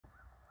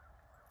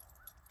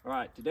All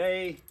right,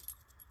 today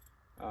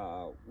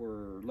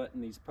we're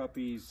letting these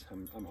puppies,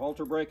 I'm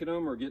halter breaking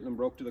them or getting them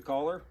broke to the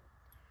collar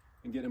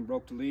and getting them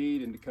broke to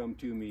lead and to come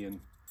to me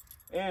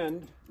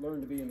and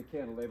learn to be in the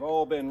kennel. They've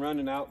all been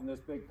running out in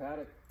this big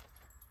paddock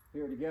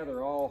here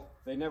together.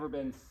 They've never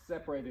been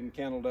separated and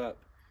kenneled up.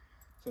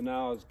 So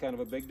now it's kind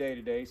of a big day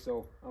today.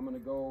 So I'm gonna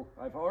go,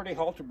 I've already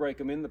halter break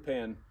them in the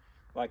pen.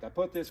 Like I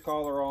put this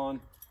collar on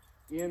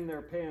in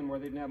their pen where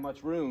they didn't have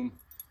much room,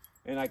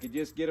 and I could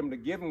just get them to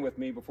give them with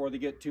me before they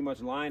get too much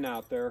line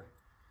out there.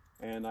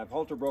 And I've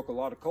halter broke a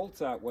lot of colts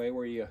that way,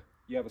 where you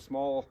have a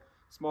small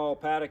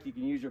paddock. You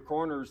can use your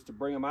corners to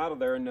bring them out of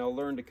there and they'll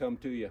learn to come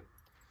to you.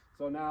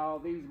 So now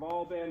these have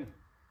all been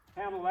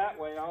handled that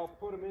way. I'll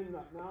put them in.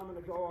 Now I'm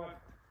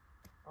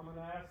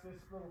gonna ask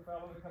this little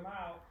fella to come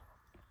out,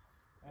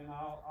 and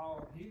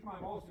he's my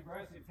most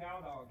aggressive cow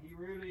dog. He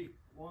really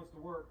wants to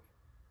work.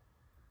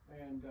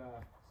 And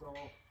so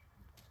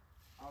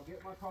I'll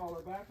get my collar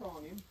back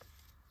on him.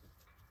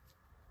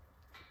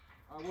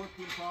 I worked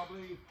him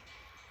probably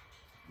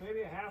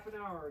maybe a half an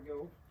hour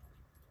ago,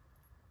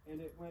 and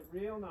it went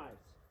real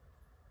nice.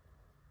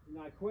 And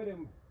I quit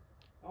him.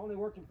 I only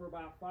worked him for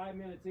about 5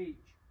 minutes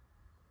each.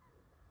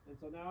 And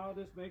so now I'll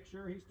just make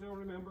sure he still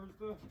remembers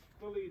the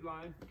lead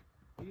line.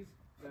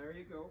 There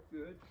you go,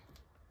 good.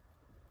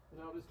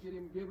 And I'll just get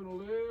him giving a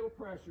little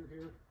pressure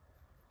here.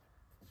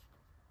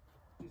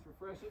 Just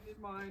refreshing his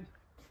mind.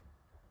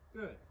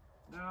 Good.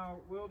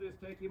 Now we'll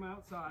just take him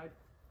outside,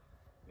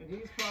 and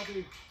he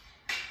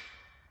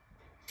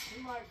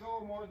might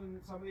go more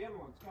than some of the other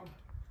ones. Come.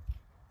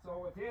 So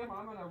with him,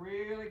 I'm gonna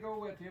really go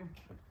with him,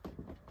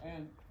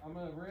 and I'm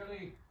gonna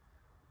really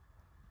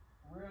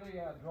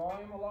draw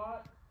him a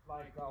lot.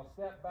 Like I'll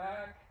step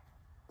back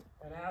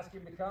and ask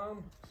him to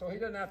come, so he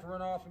doesn't have to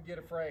run off and get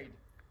afraid.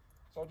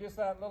 So just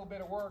that little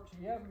bit of work.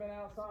 He hasn't been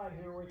outside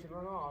here where he can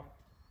run off,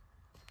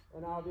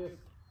 and I'll just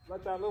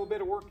let that little bit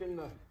of work in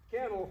the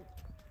kennel.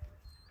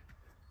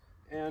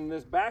 And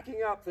this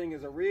backing up thing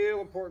is a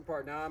real important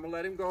part. Now I'm gonna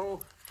let him go,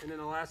 and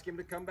then I'll ask him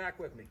to come back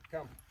with me.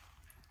 Come.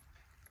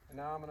 And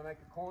now I'm gonna make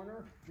a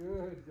corner.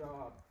 Good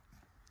job.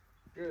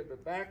 Good,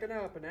 but backing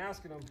up and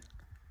asking them.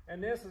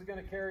 And this is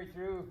gonna carry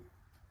through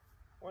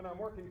when I'm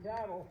working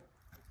cattle.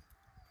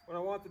 When I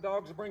want the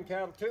dogs to bring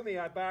cattle to me,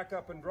 I back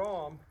up and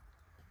draw them.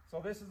 So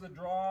this is a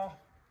draw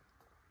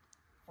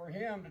for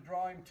him to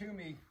draw him to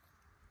me.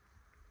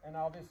 And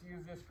I'll just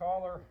use this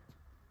collar.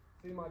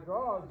 See, my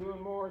draw is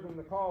doing more than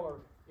the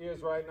collar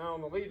is right now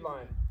on the lead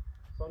line.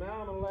 So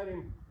now I'm gonna let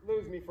him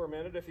lose me for a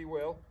minute, if he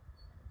will.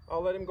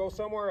 I'll let him go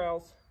somewhere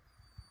else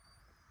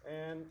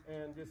and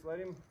just let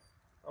him,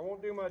 I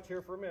won't do much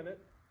here for a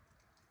minute.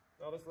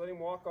 I'll just let him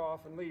walk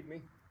off and leave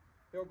me.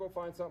 He'll go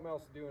find something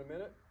else to do in a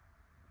minute.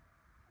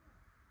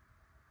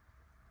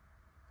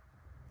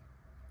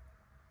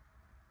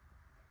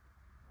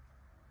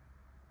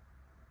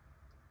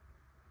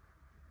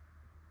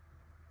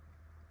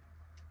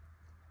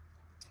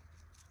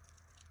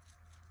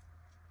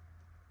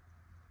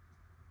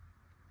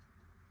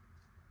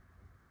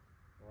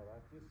 Well,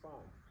 that's just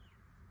fine.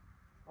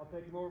 I'll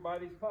take him over by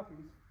these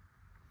puppies.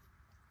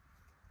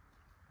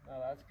 Now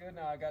that's good.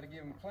 Now I got to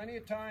give him plenty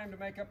of time to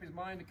make up his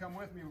mind to come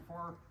with me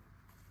before.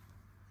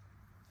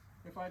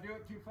 If I do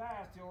it too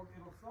fast, it'll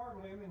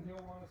startle him, and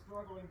he'll want to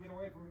struggle and get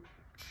away from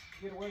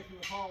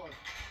the collar.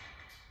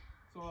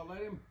 So I'll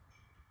let him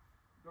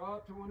draw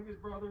up to one of his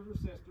brothers or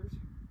sisters.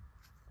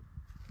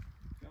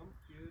 Come,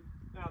 good.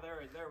 Now there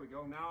we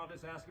go. Now I'll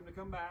just ask him to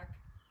come back.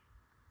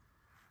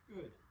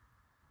 Good.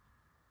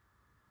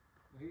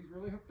 He's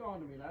really hooked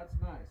on to me. That's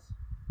nice.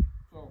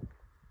 So,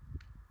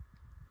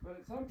 but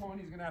at some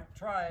point he's going to have to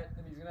try it,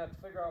 and he's going to have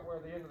to figure out where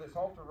the end of this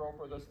halter rope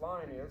or this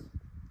line is.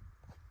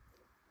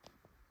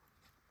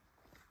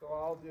 So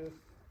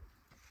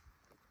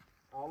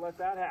I'll let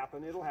that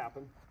happen. It'll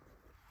happen.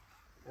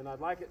 And I'd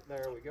like it.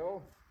 There we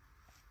go.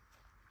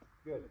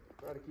 Good.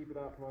 Try to keep it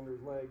out from under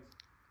his legs.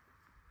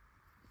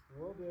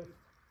 We'll just,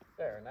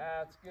 there, and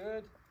that's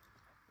good.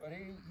 But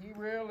he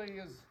really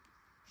is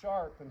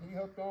sharp, and he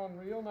hooked on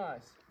real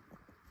nice.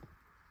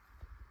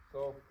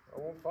 So I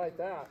won't fight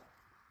that.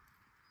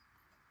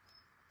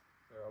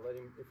 There, I'll let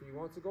him, if he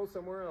wants to go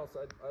somewhere else,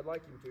 I'd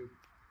like him to.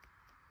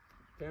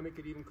 Tammy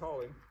could even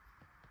call him.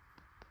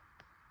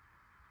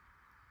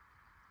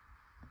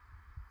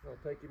 I'll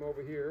take him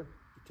over here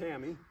to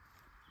Tammy,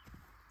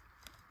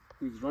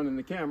 who's running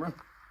the camera,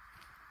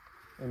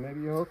 and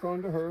maybe you hook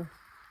onto her.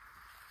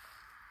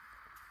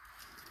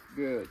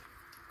 Good.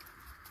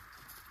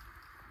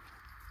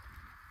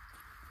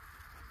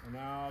 And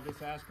now I'll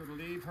just ask her to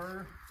leave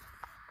her.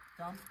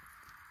 Come.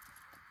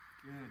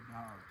 Good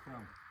dog.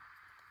 Come.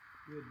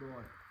 Good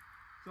boy.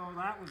 So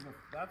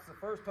that's the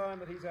first time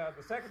that he's had.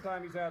 The second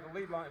time he's had the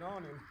lead line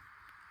on him.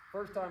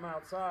 First time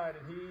outside,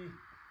 and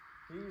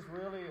he's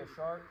really a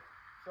sharp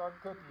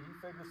cookie. He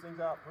figures things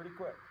out pretty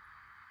quick.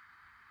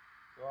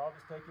 So I'll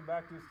just take him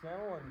back to his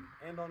kennel and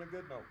end on a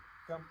good note.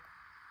 Come.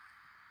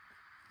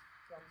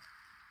 Come.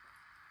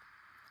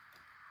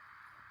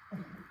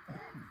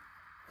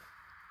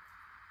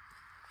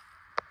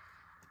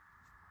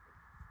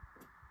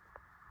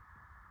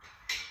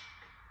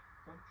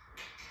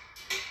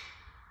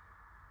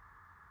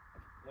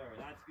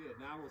 Good.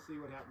 Now we'll see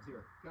what happens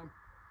here. Come.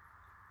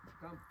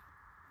 Come.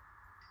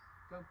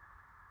 Come.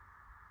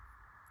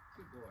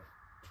 Good boy.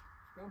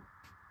 Come.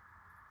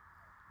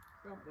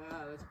 Come.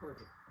 Ah, that's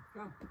perfect.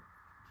 Come.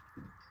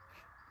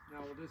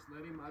 Now we'll just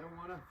let him, I don't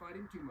want to fight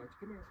him too much.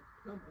 Come here.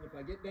 Come. And if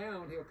I get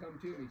down, he'll come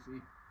to me,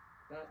 see?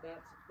 That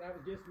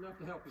was just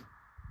enough to help him.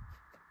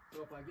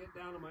 So if I get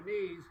down on my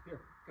knees, here,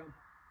 come.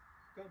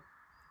 Come.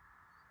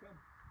 Come.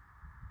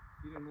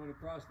 You didn't want to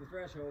cross the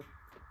threshold.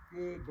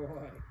 Good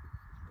boy.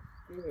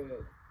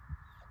 Good.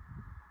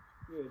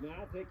 Good.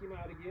 Now take him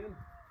out again.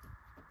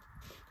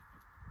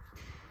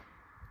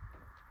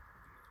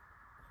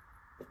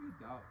 Good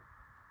dog.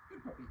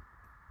 Good puppy.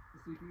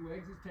 Let's see if he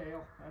wags his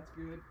tail. That's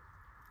good.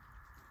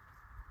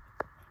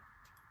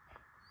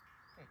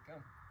 Hey,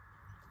 come.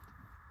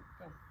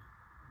 Come.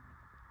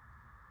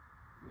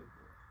 Good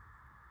boy.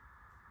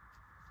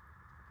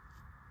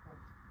 Come.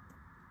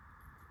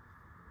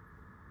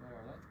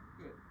 There, that's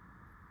good.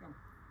 Come.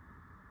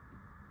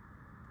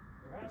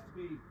 There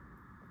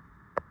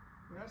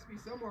has to be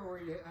somewhere where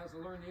he has to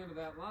learn the end of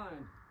that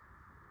line.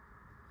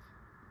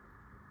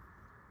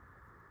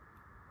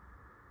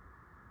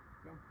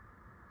 Come.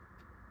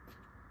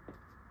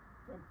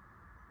 Come.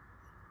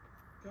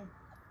 Come.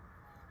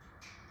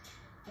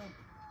 Come.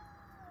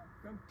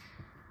 Come.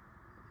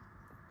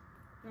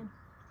 Come.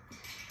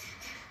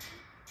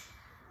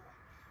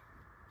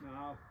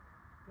 Now,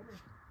 come here.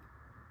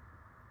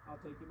 I'll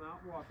take him out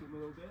and walk him a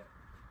little bit.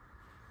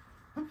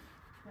 Come.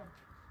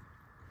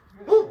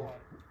 Good boy.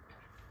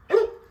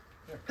 Here.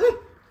 Here.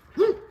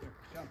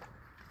 Come. Come.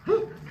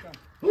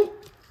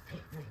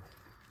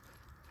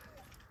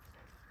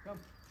 Come.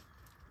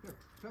 Here.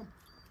 Come.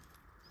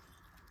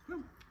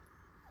 Come.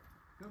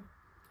 Come.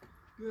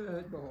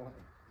 Good boy.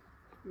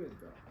 Good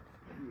dog.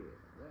 Yeah,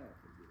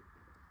 that's a good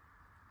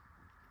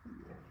one.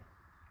 Yeah.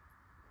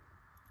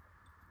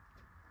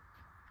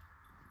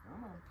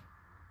 Come on.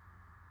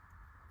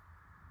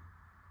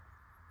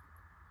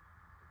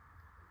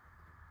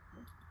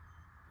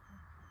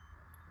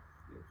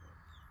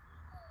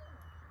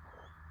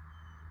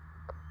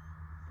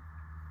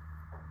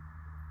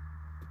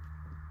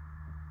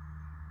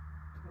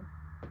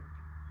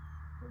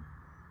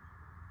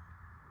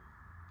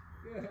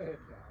 Good. Good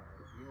dog.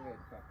 Good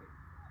puppy.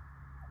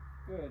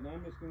 Good. And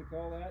I'm just going to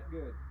call that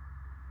good.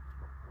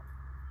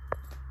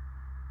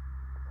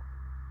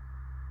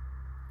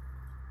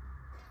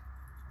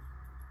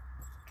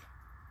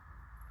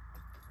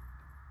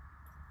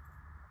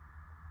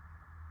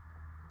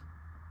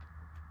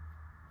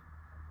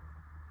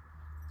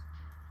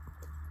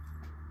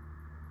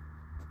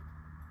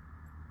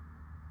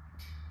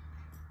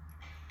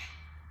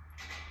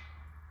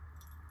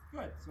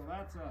 Good. So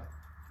that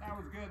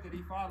was good that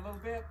he fought a little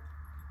bit.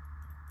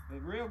 The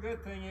real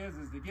good thing is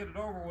to get it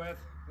over with,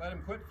 let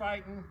him quit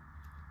fighting,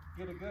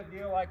 get a good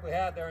deal like we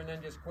had there, and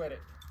then just quit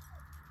it.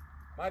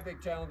 My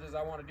big challenge is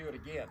I want to do it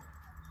again.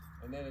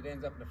 And then it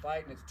ends up in a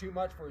fight, and it's too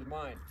much for his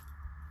mind.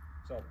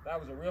 So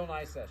that was a real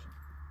nice session.